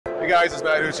guys, it's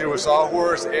Matt Who's here with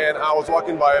Sawhorse, and I was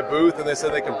walking by a booth and they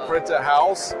said they can print a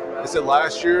house. They said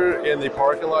last year in the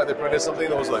parking lot they printed something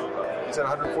that was like, you said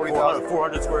 140,000?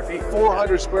 400 square feet.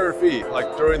 400 square feet,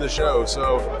 like during the show.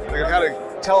 So they can kind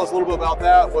of tell us a little bit about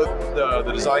that, what the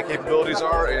design capabilities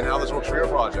are, and how this works for your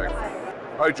project.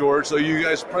 All right, George, so you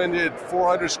guys printed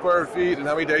 400 square feet, and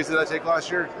how many days did that take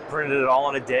last year? Printed it all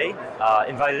in a day,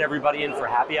 invited everybody in for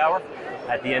happy hour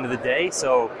at the end of the day.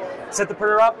 So set the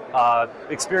printer up,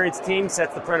 experienced team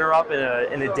sets the printer up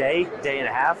in a day and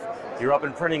a half. You're up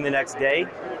and printing the next day,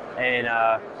 and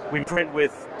we print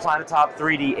with Planetop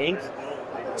 3D ink.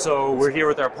 So we're here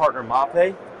with our partner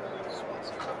Mape.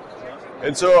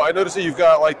 And so I noticed that you've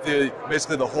got like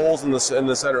basically the holes in the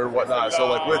center and whatnot. So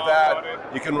like with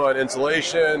that, you can run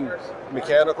insulation,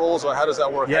 mechanicals, or how does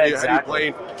that work? Yeah,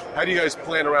 exactly. How do you guys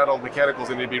plan around all the mechanicals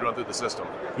that need to be run through the system?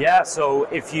 Yeah, so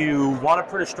if you want to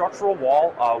print a structural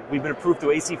wall, we've been approved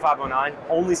through AC 509,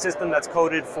 only system that's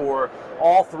coded for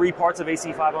all three parts of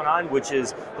AC 509, which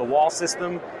is the wall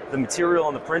system, the material,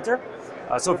 and the printer.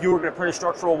 So if you were going to print a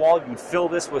structural wall, you would fill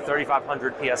this with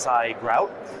 3,500 PSI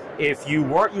grout. If you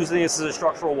weren't using this as a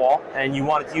structural wall and you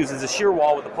wanted to use it as a shear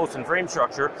wall with a post and frame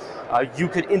structure, you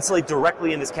could insulate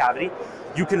directly in this cavity.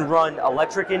 You can run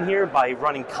electric in here by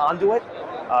running conduit.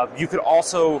 You could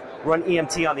also run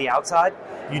EMT on the outside.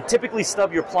 You typically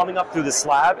stub your plumbing up through the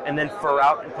slab and then fur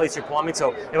out and place your plumbing.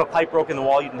 So if a pipe broke in the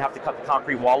wall, you didn't have to cut the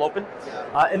concrete wall open.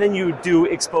 And then you do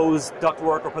exposed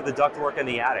ductwork or put the ductwork in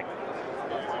the attic.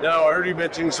 Now, I heard you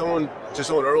mention someone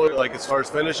earlier, like as far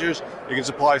as finishes, you can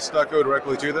supply stucco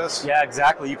directly to this? Yeah,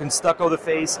 exactly. You can stucco the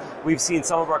face. We've seen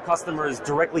some of our customers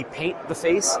directly paint the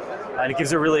face, and it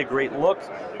gives it really a great look.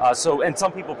 And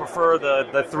some people prefer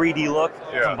the 3D look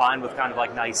combined with kind of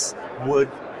like nice wood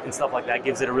and stuff like that.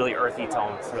 Gives it a really earthy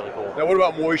tone. It's really cool. Now, what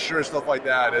about moisture and stuff like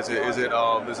that? Does it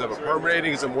have a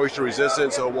permeating? Is it moisture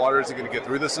resistant so water isn't going to get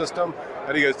through the system?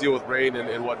 How do you guys deal with rain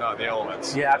and whatnot, the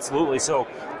elements? Yeah, absolutely. So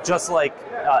just like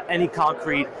any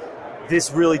concrete,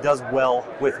 this really does well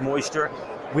with moisture.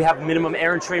 We have minimum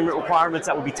air entrainment requirements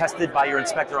that will be tested by your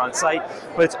inspector on site,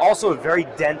 but it's also a very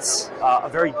dense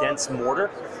mortar.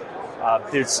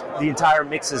 The entire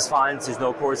mix is fines, there's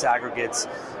no coarse aggregates,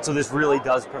 so this really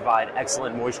does provide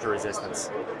excellent moisture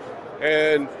resistance.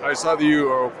 And I saw that you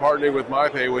are partnering with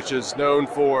Mape, which is known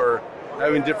for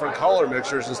having different color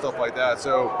mixtures and stuff like that.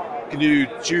 So can you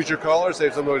choose your color? Say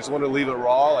if somebody just want to leave it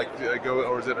raw,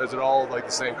 or is it all like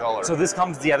the same color? So this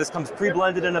comes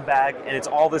pre-blended in a bag, and it's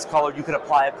all this color. You could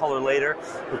apply a color later.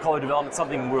 With color development,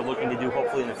 something we're looking to do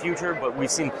hopefully in the future. But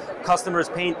we've seen customers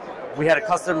paint. We had a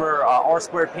customer,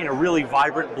 R-Squared, paint a really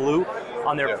vibrant blue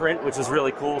on their print, which was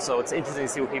really cool. So it's interesting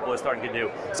to see what people are starting to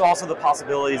do. It's also the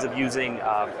possibilities of using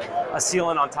a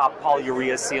sealant on top,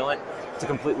 polyurea sealant, to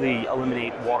completely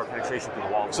eliminate water penetration from the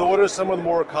wall. So what are some of the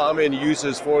more common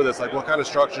uses for this? Like what kind of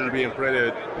structures are being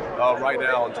printed right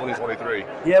now in 2023?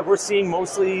 Yeah, we're seeing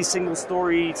mostly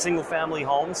single-story, single-family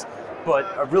homes.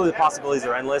 But really the possibilities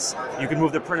are endless. You can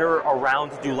move the printer around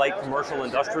to do light commercial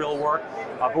industrial work,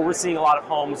 but we're seeing a lot of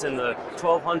homes in the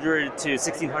 1,200 to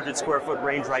 1,600 square foot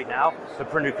range right now. The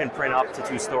printer can print up to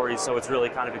 2 stories, so it's really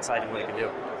kind of exciting what it can do.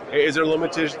 Is there a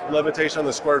limitation on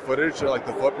the square footage, or like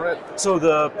the footprint? So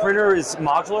the printer is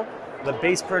modular. The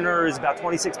base printer is about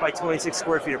 26 by 26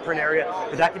 square feet of print area,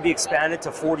 but that can be expanded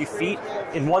to 40 feet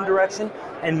in one direction,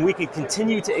 and we can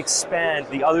continue to expand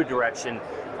the other direction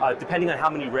depending on how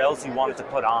many rails you want it to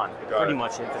put on, pretty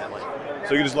much infinitely.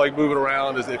 So you just like move it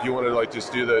around as if you want to like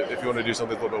if you want to do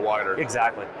something a little bit wider.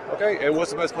 Exactly. Okay, and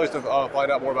what's the best place to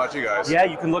find out more about you guys? Yeah,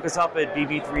 you can look us up at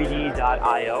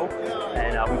bb3d.io,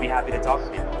 and we'd be happy to talk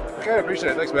with you. Okay, I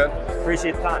appreciate it. Thanks, man.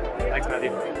 Appreciate the time. Thanks, Matthew.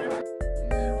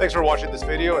 Thanks for watching this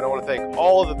video, and I want to thank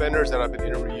all of the vendors that I've been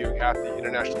interviewing at the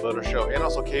International Builder Show, and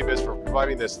also KBIS for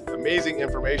providing this amazing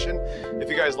information. If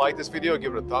you guys like this video,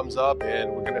 give it a thumbs up,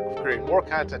 and we're going to create more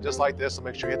content just like this, so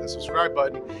make sure you hit the subscribe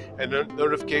button and the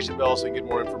notification bell so you can get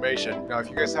more information. Now, if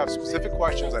you guys have specific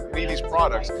questions on any of these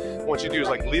products, what you do is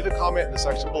like leave a comment in the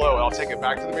section below, and I'll take it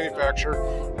back to the manufacturer,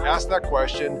 ask that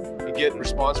question, and get a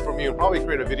response from you, and probably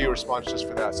create a video response just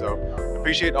for that. So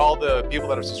appreciate all the people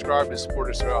that have subscribed and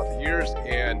supported us throughout the years,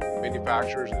 and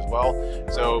manufacturers as well.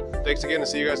 So thanks again, and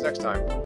see you guys next time.